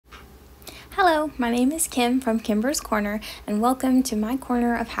Hello, my name is Kim from Kimber's Corner and welcome to my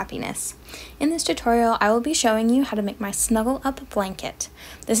corner of happiness. In this tutorial, I will be showing you how to make my Snuggle Up blanket.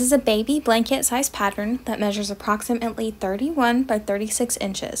 This is a baby blanket size pattern that measures approximately 31 by 36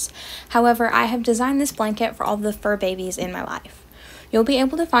 inches. However, I have designed this blanket for all the fur babies in my life. You'll be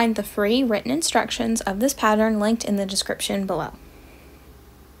able to find the free written instructions of this pattern linked in the description below.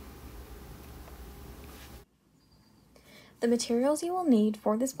 The materials you will need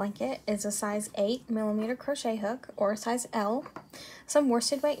for this blanket is a size 8mm crochet hook or a size L, some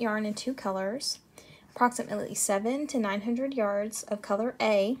worsted weight yarn in 2 colors, approximately 700 to 900 yards of color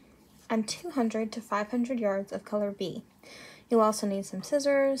A, and 200 to 500 yards of color B. You'll also need some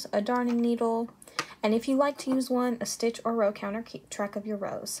scissors, a darning needle, and if you like to use one, a stitch or row counter, keep track of your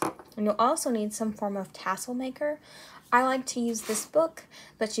rows. And you'll also need some form of tassel maker. I like to use this book,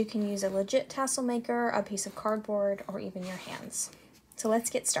 but you can use a legit tassel maker, a piece of cardboard, or even your hands. So let's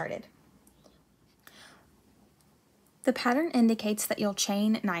get started. The pattern indicates that you'll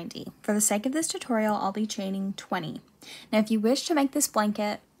chain 90. For the sake of this tutorial, I'll be chaining 20. Now if you wish to make this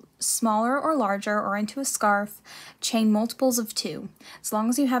blanket smaller or larger or into a scarf, chain multiples of 2. As long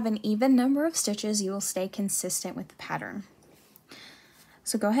as you have an even number of stitches, you will stay consistent with the pattern.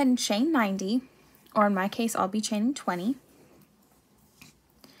 So go ahead and chain 90. Or in my case, I'll be chaining 20.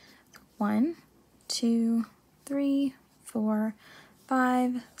 1, 2, 3, 4,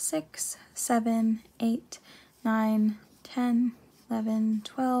 5, 6, 7, 8, 9, 10, 11,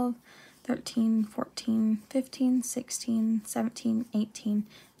 12, 13, 14, 15, 16, 17, 18,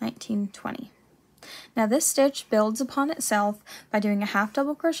 19, 20. Now this stitch builds upon itself by doing a half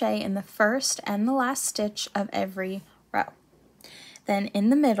double crochet in the first and the last stitch of every row. Then in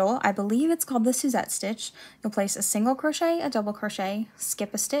the middle, I believe it's called the Suzette stitch, you'll place a single crochet, a double crochet,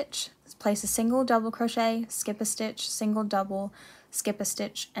 skip a stitch, place a single double crochet, skip a stitch, single double, skip a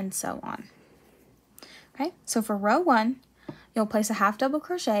stitch, and so on. Okay, so for row 1, you'll place a half double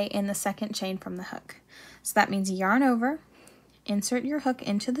crochet in the second chain from the hook. So that means yarn over, insert your hook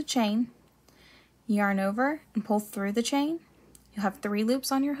into the chain, yarn over and pull through the chain. You'll have 3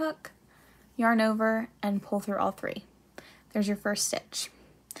 loops on your hook, yarn over and pull through all 3. There's your first stitch.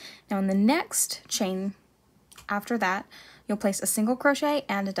 Now in the next chain after that, you'll place a single crochet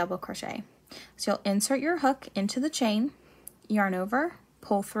and a double crochet. So you'll insert your hook into the chain, yarn over,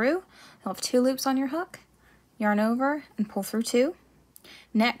 pull through. You'll have 2 loops on your hook, yarn over and pull through 2.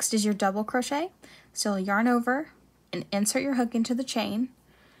 Next is your double crochet. So you'll yarn over and insert your hook into the chain,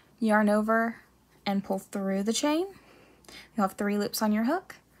 yarn over and pull through the chain. You'll have 3 loops on your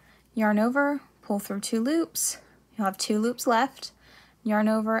hook, yarn over, pull through 2 loops. You'll have 2 loops left, yarn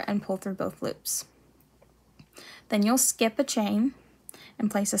over and pull through both loops. Then you'll skip a chain and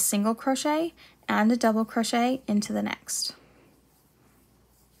place a single crochet and a double crochet into the next.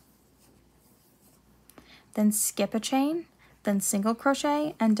 Then skip a chain, then single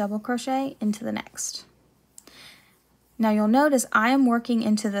crochet and double crochet into the next. Now you'll notice I am working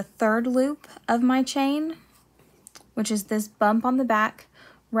into the 3rd loop of my chain, which is this bump on the back,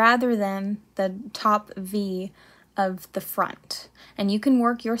 rather than the top V of the front. And you can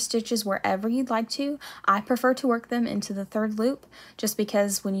work your stitches wherever you'd like to. I prefer to work them into the 3rd loop just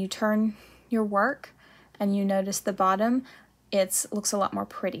because when you turn your work and you notice the bottom, it looks a lot more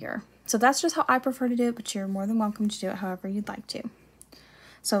prettier. So that's just how I prefer to do it, but you're more than welcome to do it however you'd like to.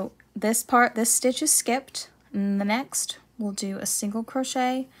 So this stitch is skipped, and the next we'll do a single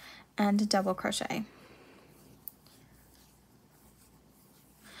crochet and a double crochet.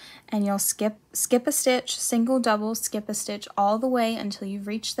 And you'll skip a stitch, single, double, skip a stitch all the way until you've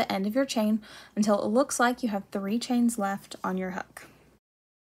reached the end of your chain, until it looks like you have 3 chains left on your hook.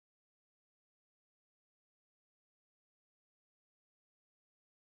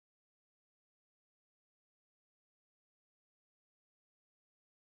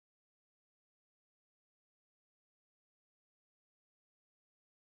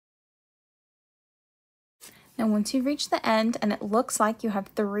 Now once you reach the end and it looks like you have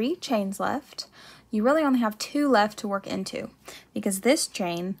 3 chains left, you really only have 2 left to work into because this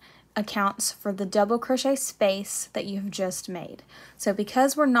chain accounts for the double crochet space that you've just made. So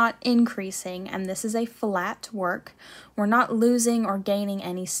because we're not increasing and this is a flat work, we're not losing or gaining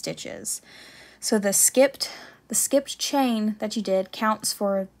any stitches. So the skipped chain that you did counts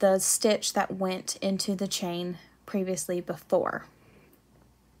for the stitch that went into the chain previously before.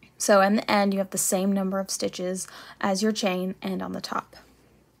 So in the end, you have the same number of stitches as your chain and on the top.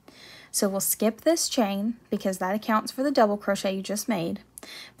 So we'll skip this chain because that accounts for the double crochet you just made.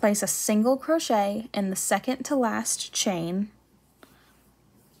 Place a single crochet in the second to last chain,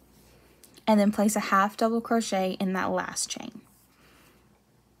 and then place a half double crochet in that last chain.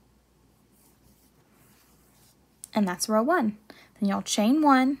 and that's row 1. Then you'll chain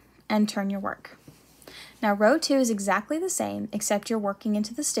 1 and turn your work. Now row 2 is exactly the same, except you're working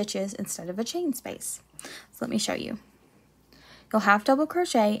into the stitches instead of a chain space. So let me show you. You'll half double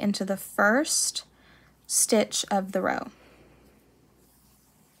crochet into the first stitch of the row.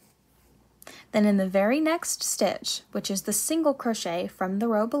 Then in the very next stitch, which is the single crochet from the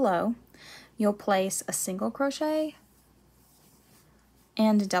row below, you'll place a single crochet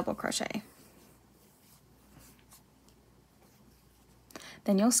and a double crochet.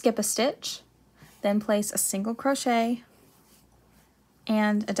 Then you'll skip a stitch, then place a single crochet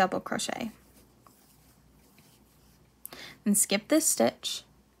and a double crochet. Then skip this stitch,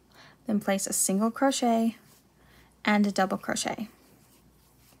 then place a single crochet and a double crochet.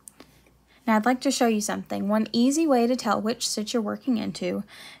 Now I'd like to show you something. One easy way to tell which stitch you're working into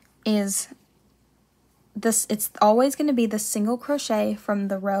is this. It's always going to be the single crochet from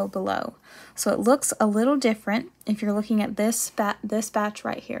the row below. So it looks a little different if you're looking at this batch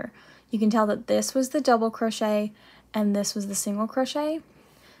right here. You can tell that this was the double crochet and this was the single crochet.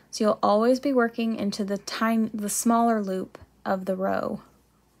 So you'll always be working into the smaller loop of the row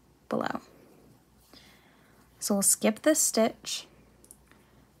below. So we'll skip this stitch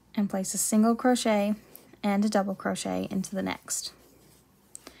and place a single crochet and a double crochet into the next.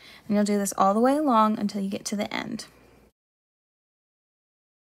 And you'll do this all the way along until you get to the end.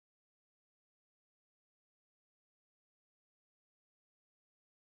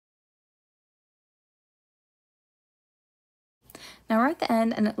 Now we're at the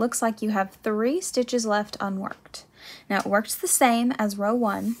end and it looks like you have 3 stitches left unworked. Now it works the same as row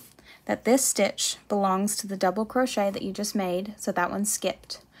 1, that this stitch belongs to the double crochet that you just made, so that one's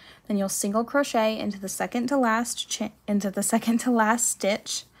skipped. Then you'll single crochet into the second to last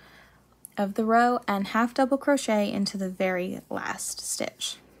stitch of the row and half double crochet into the very last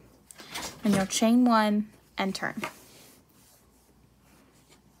stitch. And you'll chain 1 and turn.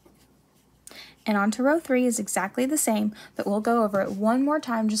 And onto row 3 is exactly the same, but we'll go over it one more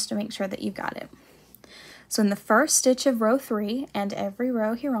time just to make sure that you've got it. So in the first stitch of row 3 and every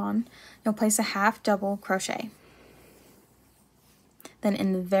row here on, you'll place a half double crochet. Then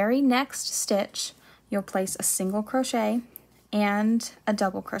in the very next stitch, you'll place a single crochet and a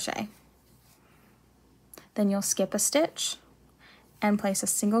double crochet. Then you'll skip a stitch and place a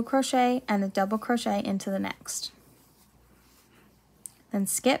single crochet and a double crochet into the next. Then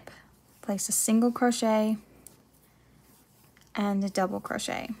skip, place a single crochet and a double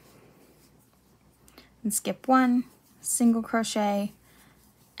crochet. And skip 1, single crochet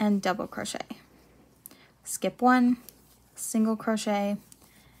and double crochet. Skip 1, single crochet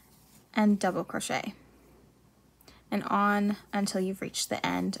and double crochet. And on until you've reached the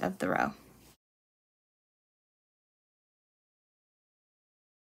end of the row.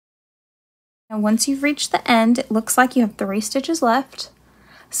 Now once you've reached the end, it looks like you have 3 stitches left.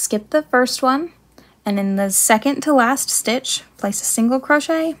 Skip the first one, and in the second to last stitch, place a single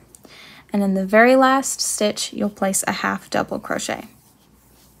crochet, and in the very last stitch, you'll place a half double crochet.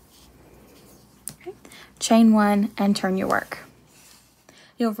 Okay. Chain 1 and turn your work.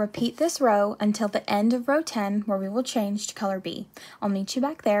 You'll repeat this row until the end of row 10, where we will change to color B. I'll meet you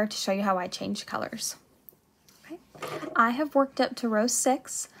back there to show you how I change colors. Okay. I have worked up to row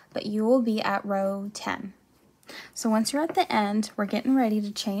 6, but you will be at row 10. So once you're at the end, we're getting ready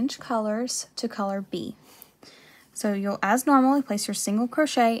to change colors to color B. So you'll, as normal, place your single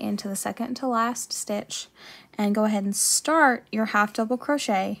crochet into the second to last stitch and go ahead and start your half double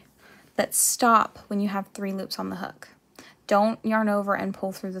crochet, but stop when you have 3 loops on the hook. Don't yarn over and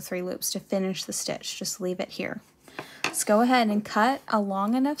pull through the 3 loops to finish the stitch, just leave it here. So go ahead and cut a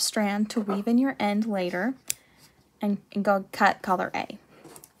long enough strand to weave in your end later and go cut color A.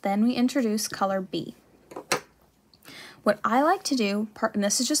 Then we introduce color B. What I like to do, and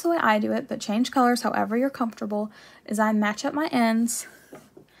this is just the way I do it, but change colors however you're comfortable, is I match up my ends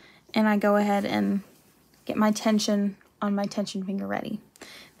and I go ahead and get my tension on my tension finger ready.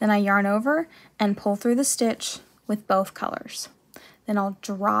 Then I yarn over and pull through the stitch with both colors. Then I'll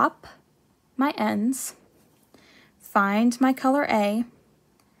drop my ends, find my color A,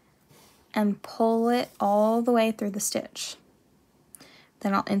 and pull it all the way through the stitch.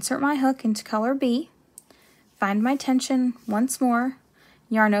 Then I'll insert my hook into color B, find my tension once more,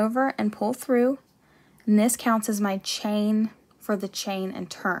 yarn over and pull through, and this counts as my chain for the chain and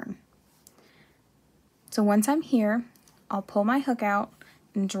turn. So once I'm here, I'll pull my hook out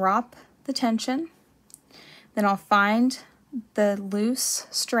and drop the tension. Then I'll find the loose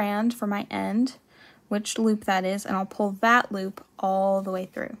strand for my end, which loop that is, and I'll pull that loop all the way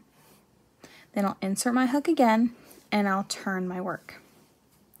through. Then I'll insert my hook again and I'll turn my work.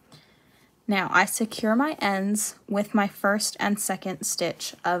 Now I secure my ends with my first and second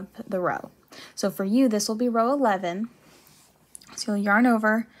stitch of the row. So for you, this will be row 11. So you'll yarn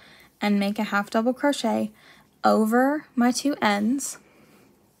over and make a half double crochet over my 2 ends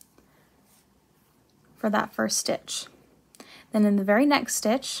for that first stitch. Then in the very next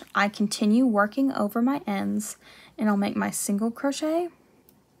stitch, I continue working over my ends, and I'll make my single crochet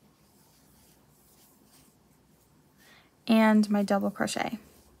and my double crochet.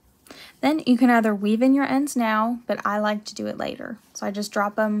 Then you can either weave in your ends now, but I like to do it later. So I just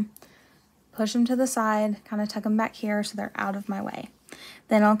drop them, push them to the side, kind of tuck them back here so they're out of my way.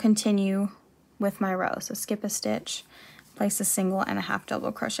 Then I'll continue with my row. So skip a stitch, place a single and a half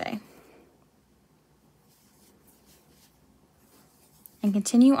double crochet. And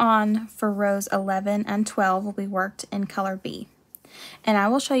continue on for rows 11 and 12 will be worked in color B. And I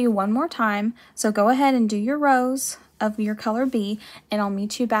will show you one more time, so go ahead and do your rows of your color B, and I'll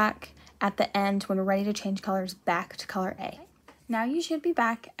meet you back at the end when we're ready to change colors back to color A. Now you should be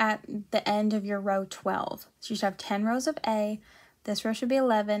back at the end of your row 12. So you should have 10 rows of A, this row should be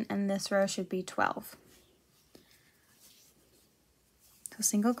 11, and this row should be 12. So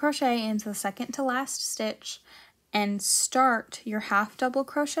single crochet into the second to last stitch, and start your half double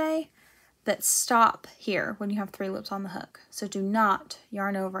crochet, but stop here when you have 3 loops on the hook. So do not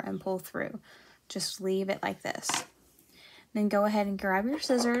yarn over and pull through. Just leave it like this. Then go ahead and grab your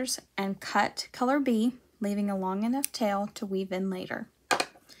scissors and cut color B, leaving a long enough tail to weave in later.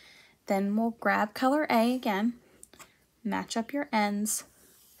 Then we'll grab color A again, match up your ends,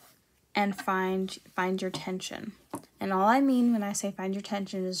 and find your tension. And all I mean when I say find your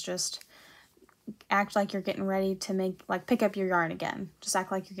tension is just act like you're getting ready to pick up your yarn again. Just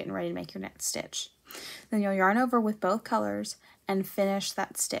act like you're getting ready to make your next stitch. Then you'll yarn over with both colors and finish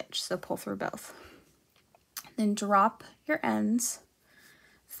that stitch, so pull through both. Then drop your ends,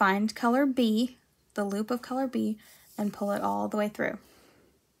 find color B, the loop of color B, and pull it all the way through.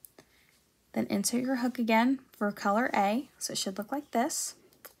 Then insert your hook again for color A, so it should look like this.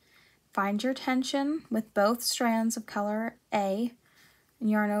 Find your tension with both strands of color A, and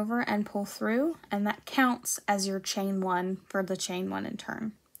yarn over and pull through, and that counts as your chain 1 for the chain 1 and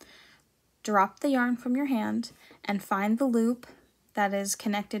turn. Drop the yarn from your hand and find the loop that is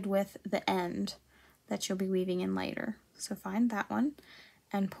connected with the end that you'll be weaving in later. So find that one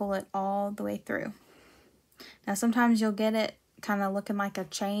and pull it all the way through. Now sometimes you'll get it kind of looking like a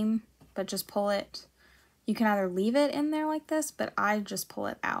chain, but just pull it. You can either leave it in there like this, but I just pull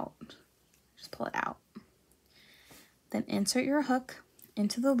it out. Just pull it out. Then insert your hook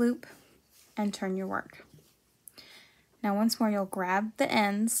into the loop and turn your work. Now once more you'll grab the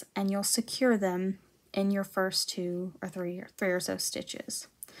ends and you'll secure them in your first 2 or 3 or so stitches.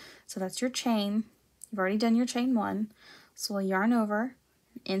 So that's your chain. You've already done your chain 1. So we'll yarn over,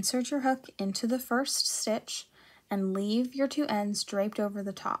 insert your hook into the first stitch, and leave your 2 ends draped over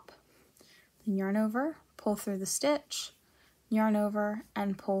the top. Then yarn over, pull through the stitch, yarn over,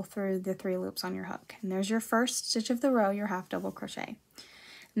 and pull through the 3 loops on your hook. And there's your first stitch of the row, your half double crochet.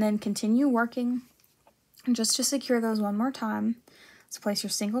 And then continue working just to secure those one more time. So place your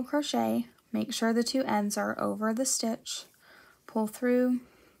single crochet, make sure the 2 ends are over the stitch, pull through,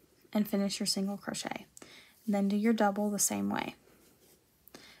 and finish your single crochet. And then do your double the same way.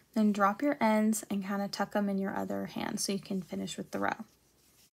 Then drop your ends and kind of tuck them in your other hand so you can finish with the row.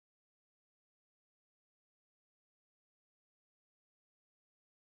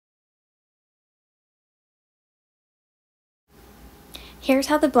 Here's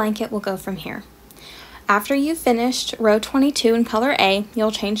how the blanket will go from here. After you've finished row 22 in color A,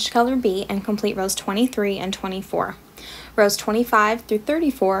 you'll change to color B and complete rows 23 and 24. Rows 25 through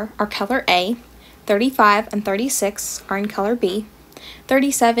 34 are color A, 35 and 36 are in color B,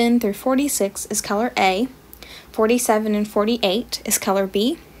 37 through 46 is color A, 47 and 48 is color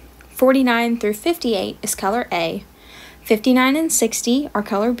B, 49 through 58 is color A, 59 and 60 are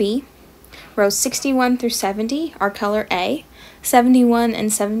color B, rows 61 through 70 are color A, 71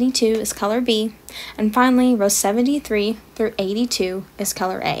 and 72 is color B, and finally rows 73 through 82 is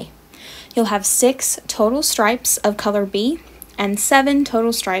color A. You'll have 6 total stripes of color B and 7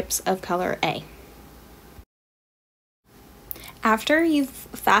 total stripes of color A. After you've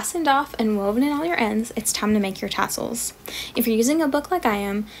fastened off and woven in all your ends, it's time to make your tassels. If you're using a book like I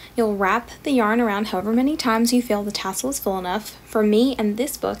am, you'll wrap the yarn around however many times you feel the tassel is full enough. For me and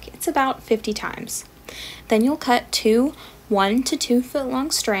this book, it's about 50 times. Then you'll cut 2 1 to 2 foot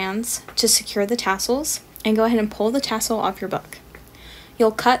long strands to secure the tassels and go ahead and pull the tassel off your book.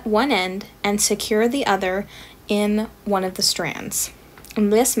 You'll cut one end and secure the other in one of the strands.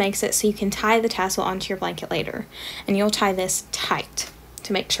 And this makes it so you can tie the tassel onto your blanket later. And you'll tie this tight.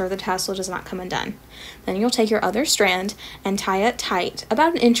 to make sure the tassel does not come undone. Then you'll take your other strand and tie it tight,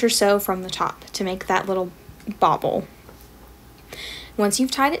 about 1 inch or so from the top, to make that little bobble. Once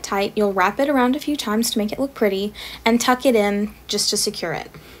you've tied it tight, you'll wrap it around a few times to make it look pretty and tuck it in just to secure it.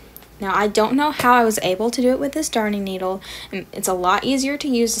 Now, I don't know how I was able to do it with this darning needle, and it's a lot easier to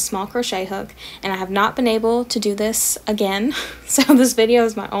use a small crochet hook, and I have not been able to do this again, so this video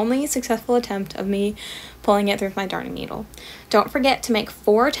is my only successful attempt of me pulling it through with my darning needle. Don't forget to make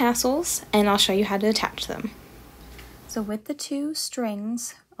 4 tassels, and I'll show you how to attach them. So with the 2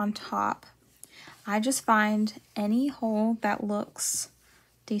 strings on top, I just find any hole that looks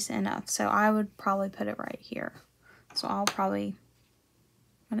decent enough. So I would probably put it right here. So I'll probably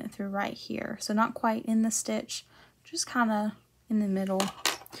run it through right here. So not quite in the stitch, just kind of in the middle.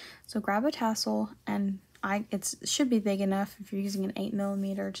 So grab a tassel, and it should be big enough if you're using an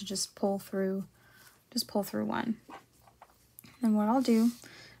 8mm to just pull through one. And what I'll do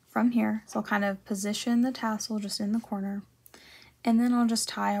from here is I'll kind of position the tassel just in the corner, and then I'll just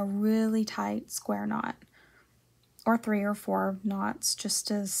tie a really tight square knot, or 3 or 4 knots,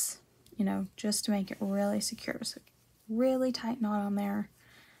 just as, you know, just to make it really secure. So really tight knot on there,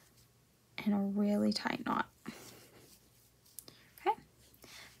 and a really tight knot. Okay,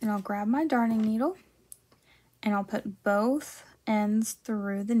 and I'll grab my darning needle, and I'll put both ends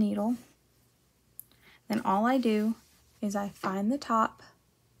through the needle. Then all I do is I find the top,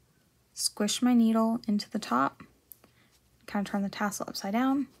 squish my needle into the top, kind of turn the tassel upside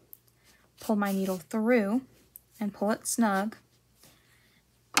down, pull my needle through and pull it snug,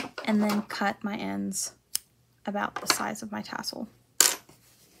 and then cut my ends about the size of my tassel.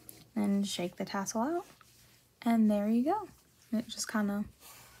 Then shake the tassel out, and there you go. It just kind of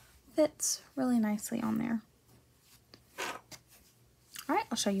fits really nicely on there. All right,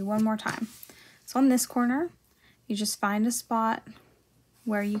 I'll show you one more time. So on this corner, you just find a spot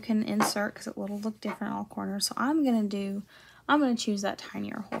where you can insert, because it will look different all corners. So I'm gonna choose that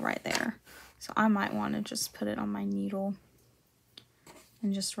tinier hole right there. So I might want to just put it on my needle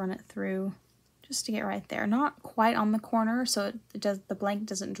and just run it through, just to get right there. Not quite on the corner, so the blanket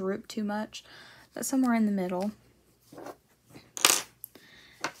doesn't droop too much, but somewhere in the middle.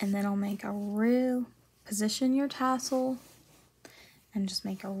 And then I'll make position your tassel and just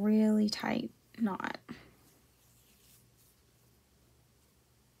make a really tight knot.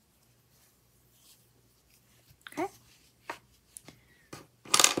 Okay.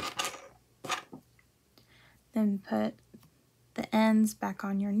 Then put the ends back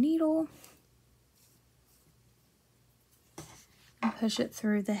on your needle and push it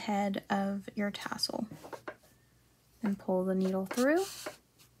through the head of your tassel. And pull the needle through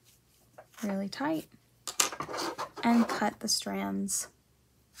really tight and cut the strands.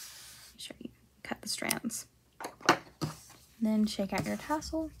 Show you, cut the strands. Then shake out your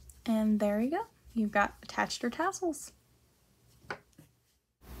tassel, and there you go. You've got attached your tassels.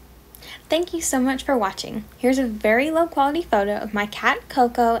 Thank you so much for watching. Here's a very low quality photo of my cat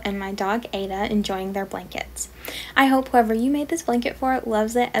Coco and my dog Ada enjoying their blankets. I hope whoever you made this blanket for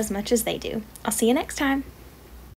loves it as much as they do. I'll see you next time.